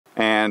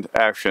And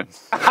action.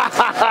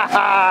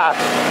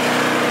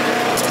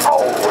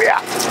 Oh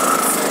yeah.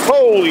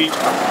 Holy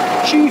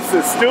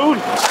Jesus, dude.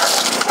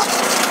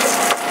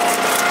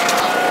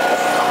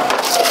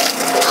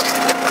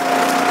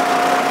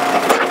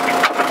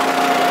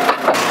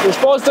 You're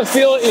supposed to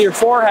feel it in your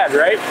forehead,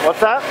 right? What's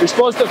that? You're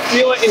supposed to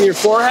feel it in your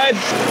forehead.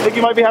 I think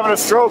you might be having a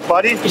stroke,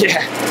 buddy.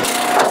 Yeah.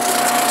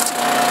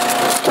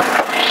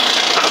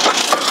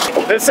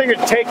 This thing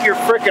would take your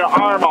freaking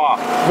arm off.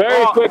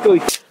 Very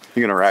quickly.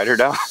 You gonna ride her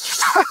down?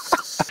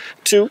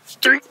 2,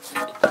 3.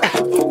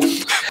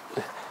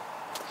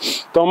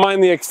 Don't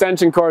mind the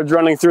extension cords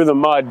running through the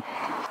mud.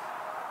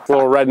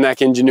 Little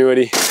redneck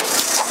ingenuity.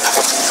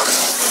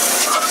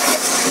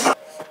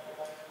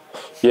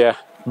 Yeah.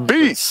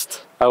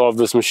 Beast. I love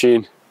this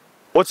machine.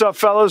 What's up,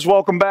 fellas?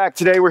 Welcome back.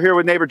 Today we're here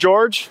with neighbor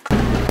George.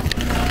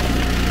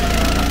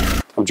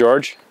 I'm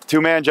George.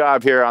 Two-man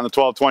job here on the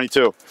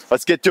 1222.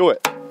 Let's get to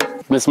it.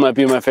 This might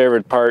be my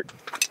favorite part.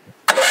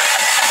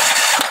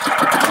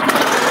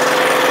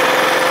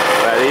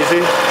 That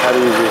easy? That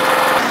easy.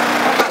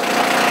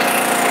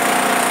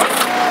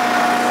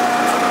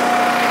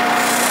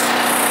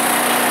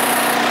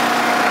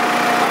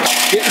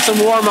 Getting some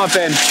warm up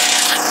in.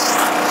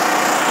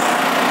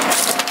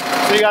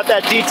 So you got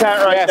that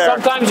detent right there.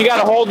 Sometimes you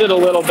gotta hold it a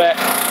little bit.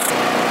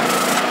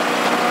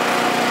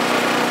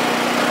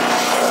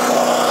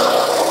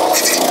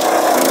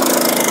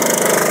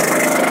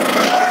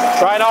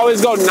 Try and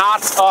always go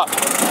knots up.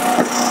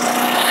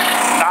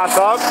 Knots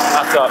up?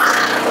 Knots up.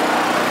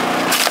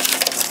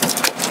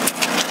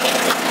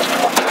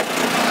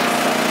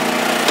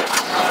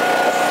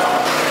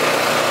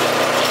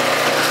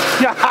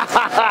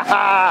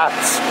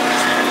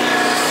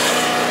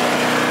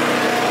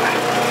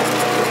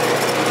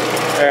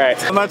 All right.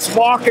 Let's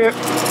walk it.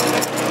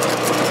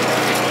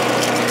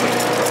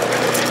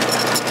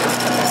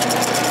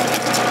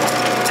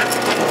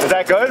 Is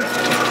that good? A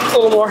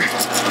little more.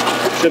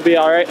 Should be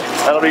all right.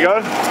 That'll be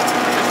good.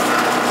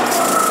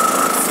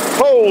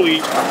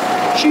 Holy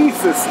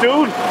Jesus,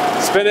 dude.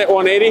 Spin it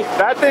 180.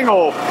 That thing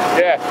will,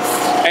 Yeah.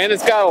 And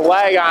it's got a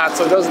lag on it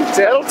so it doesn't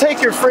tip. it'll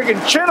take your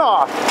friggin' chin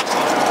off.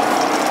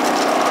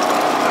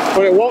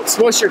 But it won't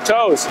smush your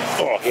toes.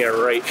 Oh, yeah,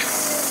 right.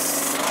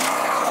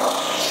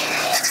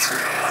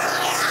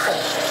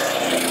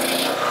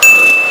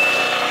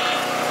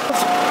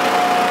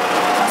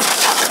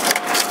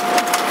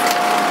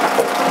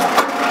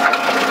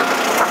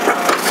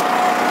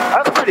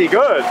 That's pretty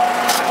good.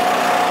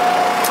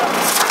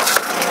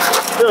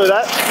 Dude,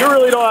 you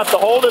really don't have to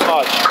hold it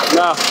much.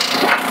 No.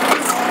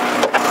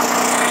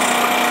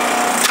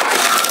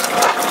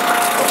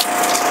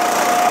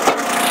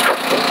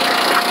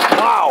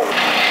 Wow.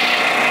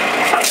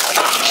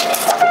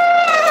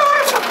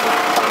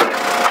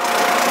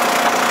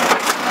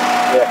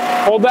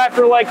 Yeah. Hold that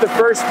for like the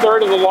first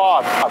third of the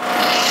log.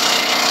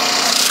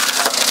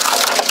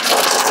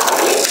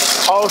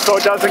 Oh, so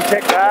it doesn't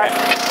kick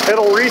back?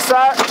 It'll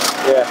reset?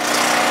 Yeah.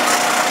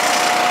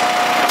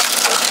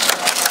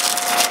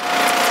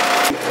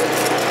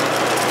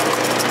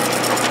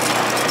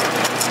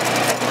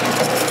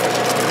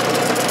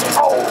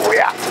 Oh,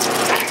 yeah.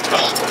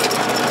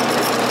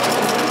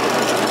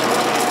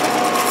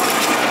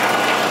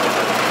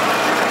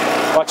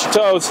 Watch your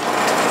toes.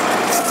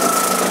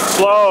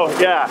 Slow,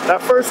 yeah.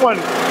 That first one.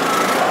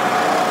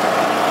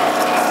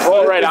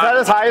 Roll right Is on. that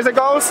as high as it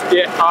goes?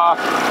 Yeah.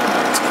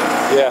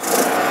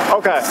 Yeah.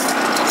 Okay.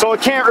 So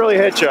it can't really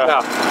hit you.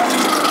 No.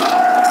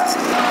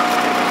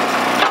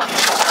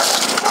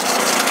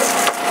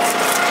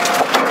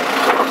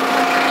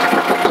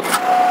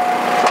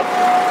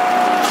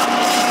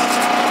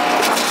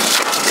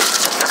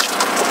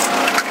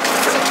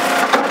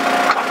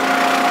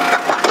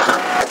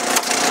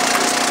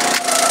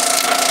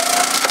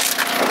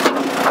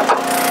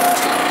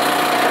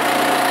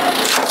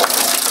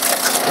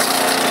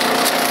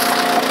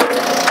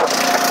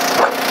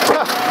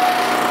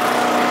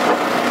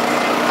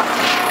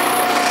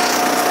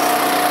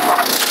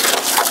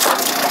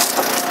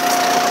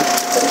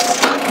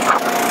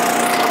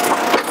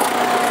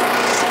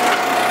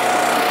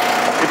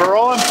 Keep it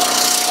rolling.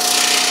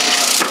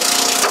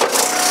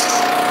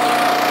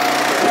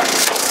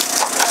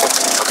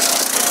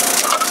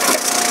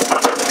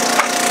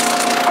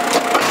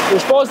 You're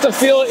supposed to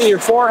feel it in your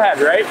forehead,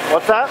 right?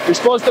 What's that? You're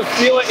supposed to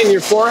feel it in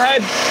your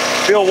forehead.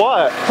 Feel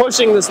what?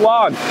 Pushing this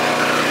log.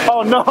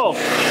 Oh no,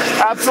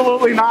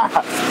 absolutely not.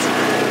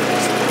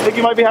 I think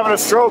you might be having a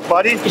stroke,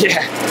 buddy.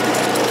 Yeah.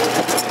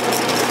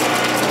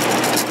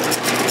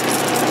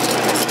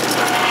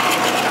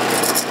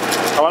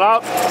 Coming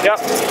up? Yep.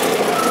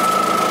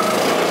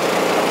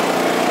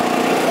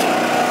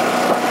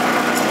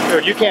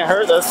 Dude, you can't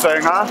hurt this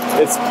thing, huh?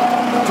 It's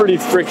pretty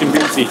freaking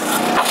beefy.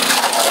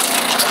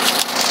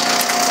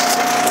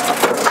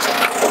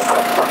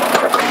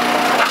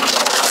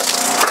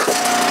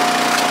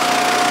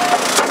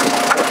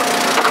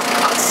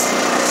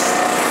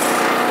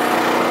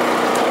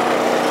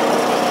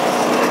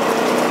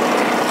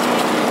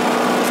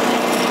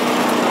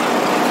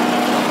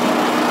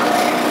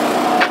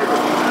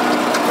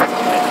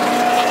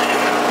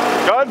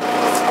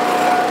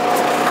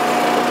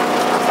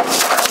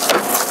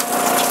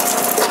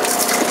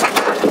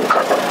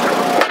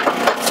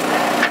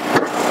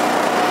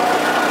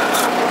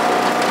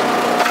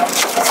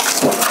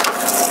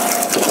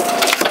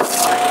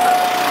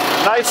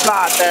 vice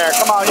knot there.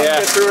 Come on, you can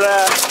get through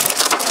that.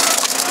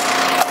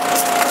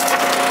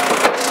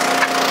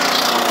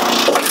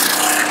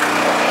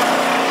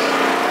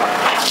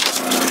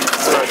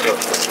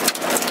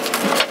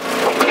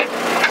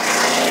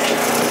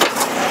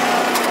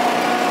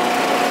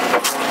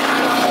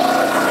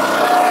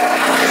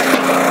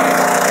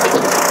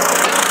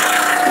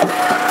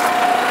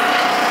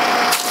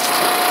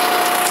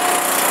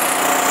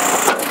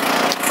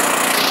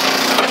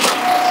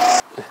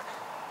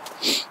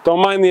 Don't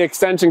mind the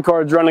extension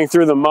cords running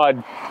through the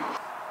mud.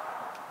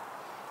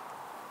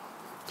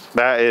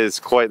 That is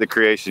quite the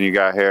creation you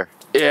got here.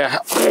 Yeah.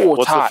 Ooh,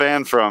 What's the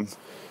fan from?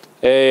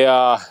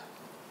 A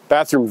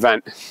bathroom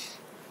vent.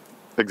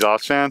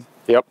 Exhaust fan?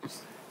 Yep.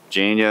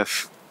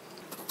 Genius.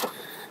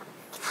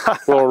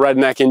 Little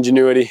redneck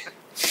ingenuity.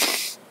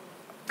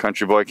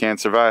 Country boy can't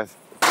survive.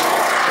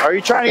 Are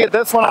you trying to get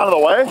this one out of the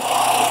way?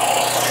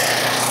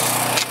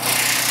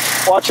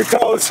 Watch your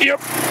toes.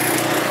 Yep.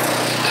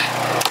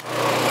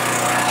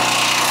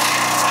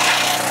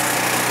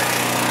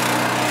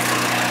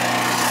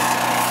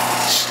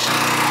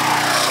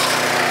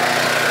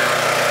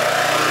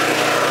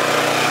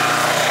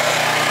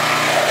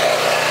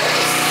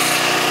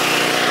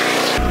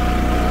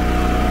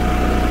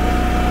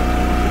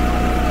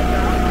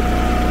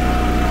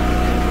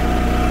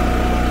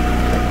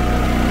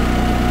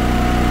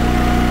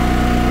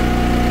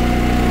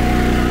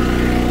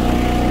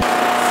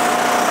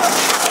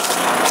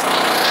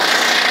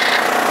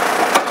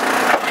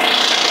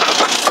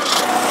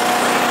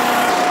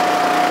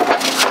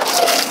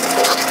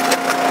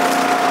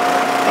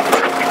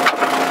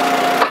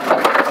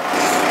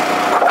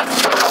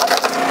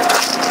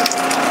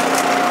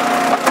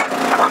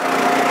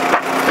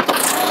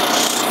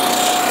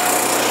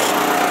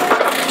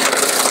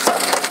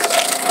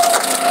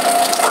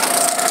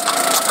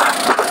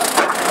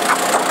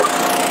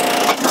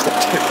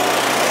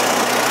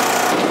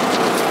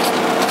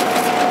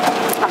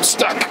 I'm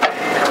stuck.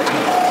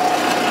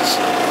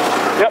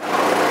 Yep.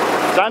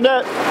 Done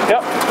it?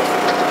 Yep.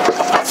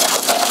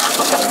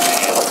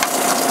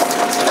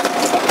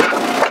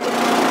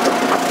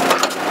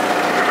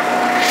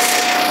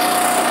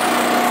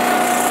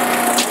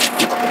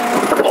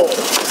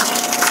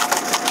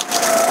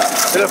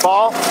 Did it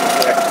fall?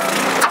 Yeah.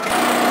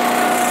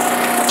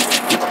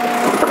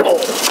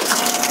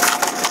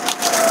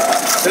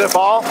 Did it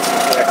fall?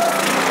 Yeah.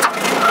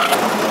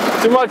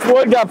 Too much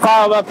wood got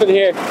piled up in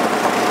here.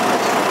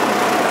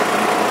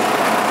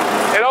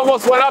 It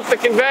almost went up the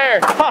conveyor.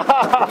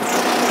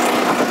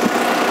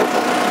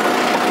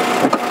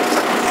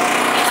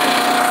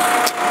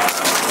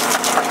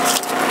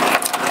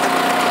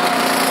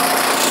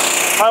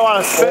 I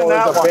want to spin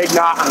that there's a one. big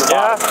knot on the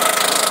bottom.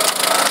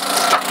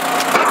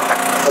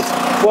 Let's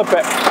flip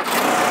it.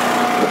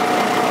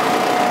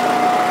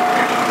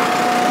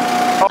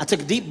 I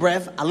took a deep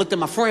breath. I looked at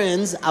my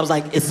friends. I was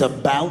like, it's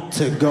about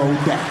to go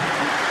down.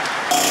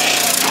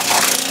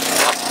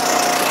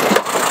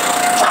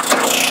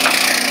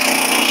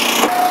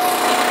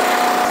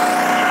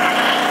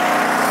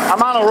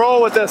 I'm on a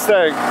roll with this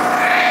thing.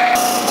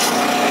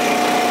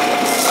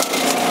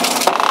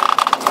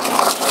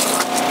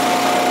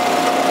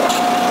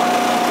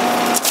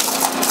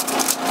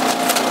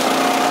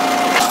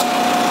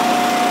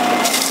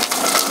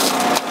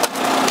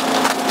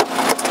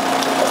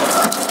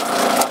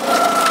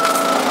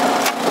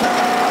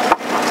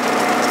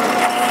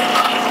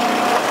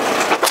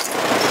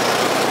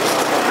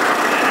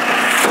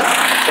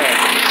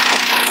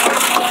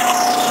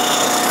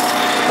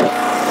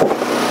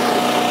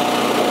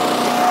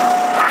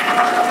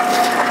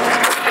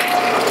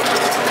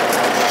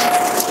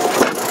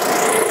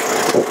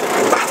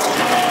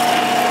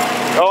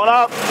 Going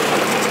up.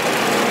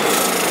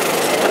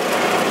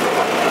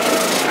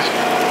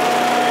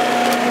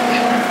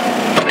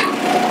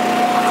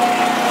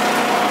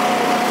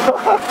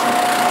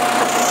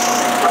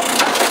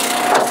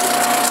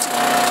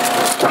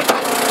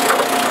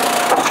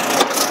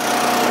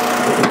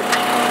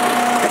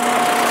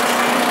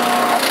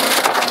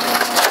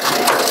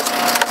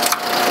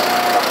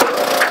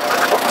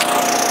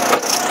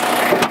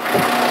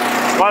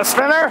 Want a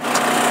spinner?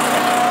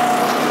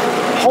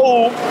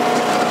 Oh.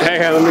 Hang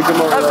on, let me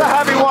come over That's there. a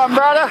heavy one,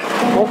 brother.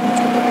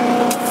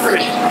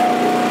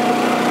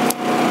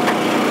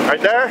 Right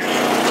there?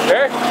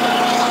 There?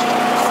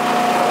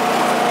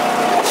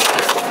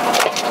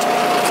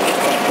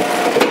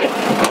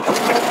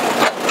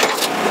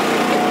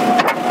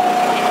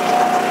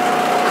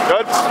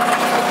 Good.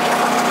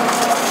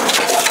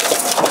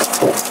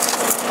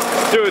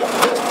 Dude,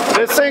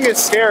 this thing is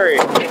scary.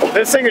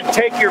 This thing would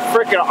take your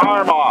freaking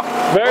arm off.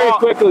 Very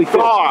quickly, too.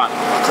 Gone.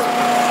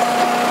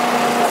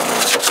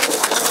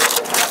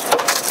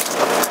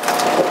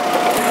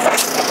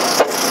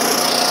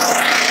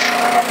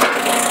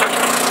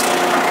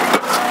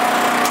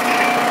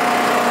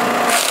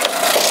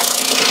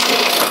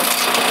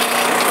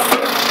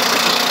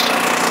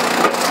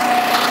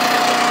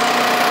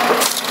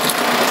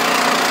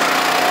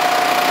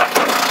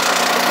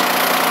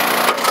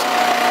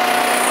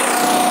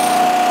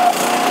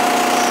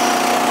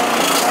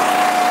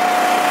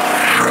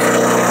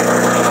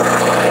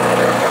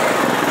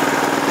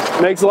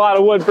 Makes a lot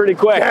of wood pretty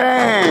quick.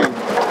 Dang!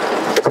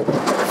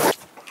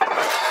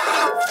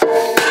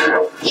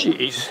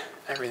 Jeez,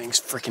 everything's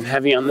freaking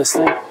heavy on this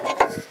thing.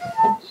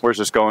 Where's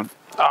this going?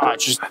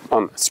 Just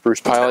on the spruce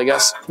pile, I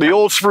guess. The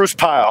old spruce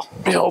pile.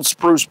 The old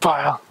spruce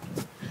pile.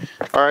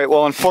 All right,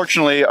 well,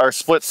 unfortunately, our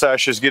split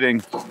sesh is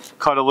getting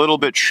cut a little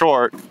bit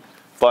short,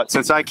 but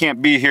since I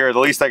can't be here, the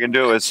least I can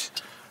do is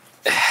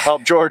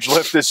help George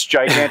lift this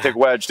gigantic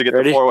wedge to get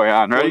Ready? the four-way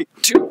on. Ready?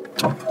 1, 2.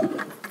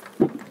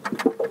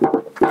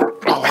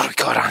 Oh, what do we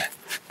got on?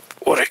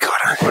 What do we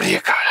got on? What do you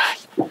got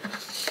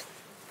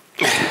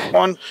on?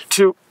 1,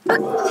 2.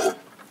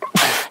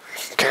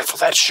 Careful,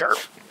 that's sharp.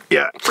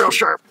 Yeah, real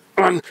sharp.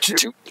 1,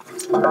 2.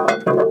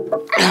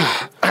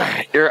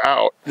 You're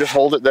out. Just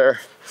hold it there.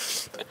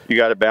 You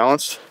got it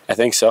balanced? I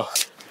think so.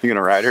 You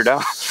gonna ride her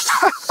down?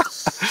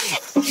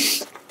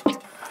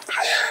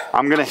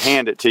 I'm gonna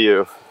hand it to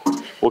you.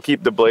 We'll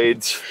keep the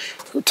blades.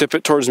 Tip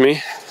it towards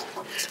me.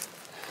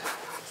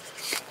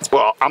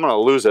 Well, I'm gonna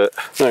lose it.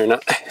 No, you're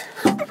not.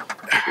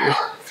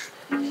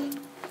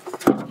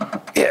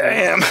 Yeah, I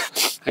am.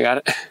 I got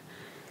it.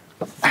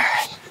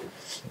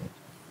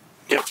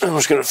 Yep, I'm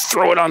just gonna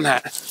throw it on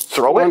that.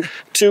 Throw it? 1,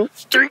 2,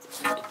 3.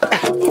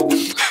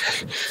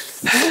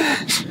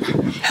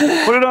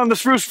 Put it on the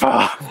spruce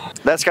pile.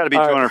 That's gotta be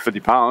 250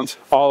 pounds.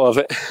 All of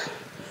it.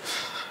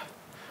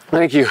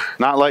 Thank you.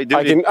 Not light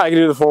duty. I can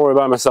do the four-way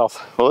by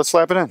myself. Well, let's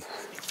slap it in.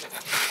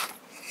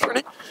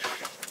 Ready?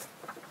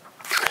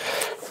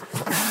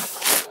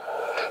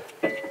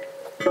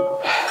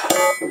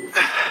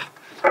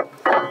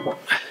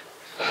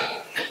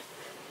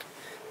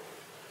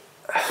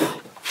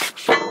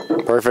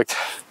 Perfect.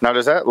 Now,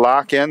 does that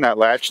lock in, that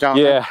latch down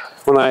there? Yeah,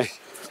 when I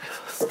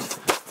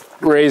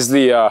raise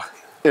the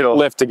It'll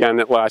lift again,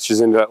 it latches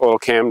into that little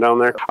cam down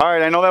there. All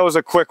right, I know that was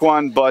a quick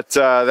one, but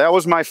that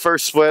was my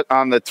first split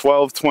on the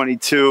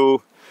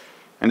 1222.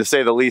 And to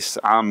say the least,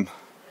 I'm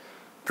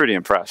pretty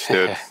impressed,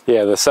 dude.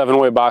 Yeah, the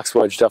 7-way box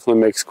wedge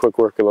definitely makes quick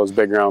work of those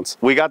big rounds.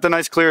 We got the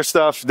nice clear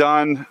stuff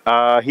done.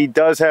 He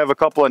does have a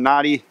couple of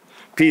knotty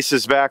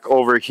pieces back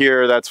over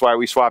here. That's why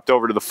we swapped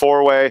over to the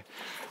 4-way.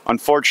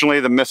 Unfortunately,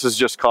 the missus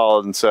just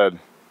called and said,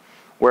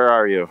 "Where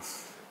are you?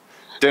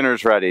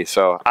 Dinner's ready."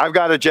 So I've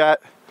got a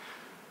jet.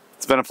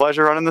 It's been a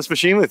pleasure running this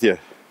machine with you.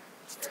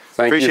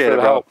 Thank Appreciate you for it,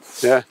 the bro. help.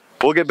 Yeah.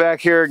 We'll get back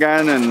here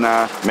again and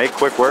make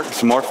quick work with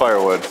some more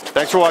firewood.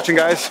 Thanks for watching,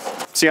 guys.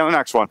 See you on the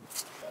next one.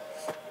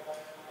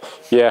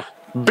 Yeah.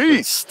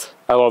 Beast!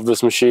 I love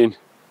this machine.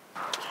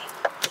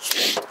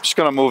 Just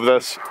gonna move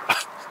this.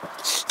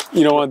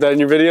 You don't want that in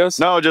your videos?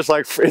 No, just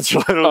like it's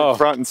literally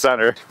front and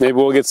center. Maybe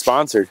we'll get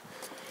sponsored.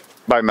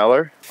 By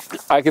Miller.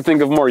 I could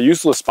think of more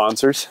useless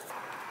sponsors.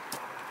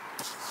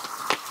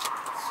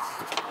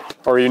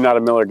 Or are you not a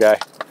Miller guy?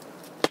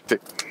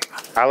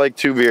 I like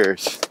 2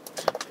 beers.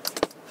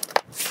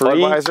 Free?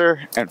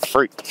 Budweiser and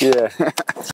free. Yeah.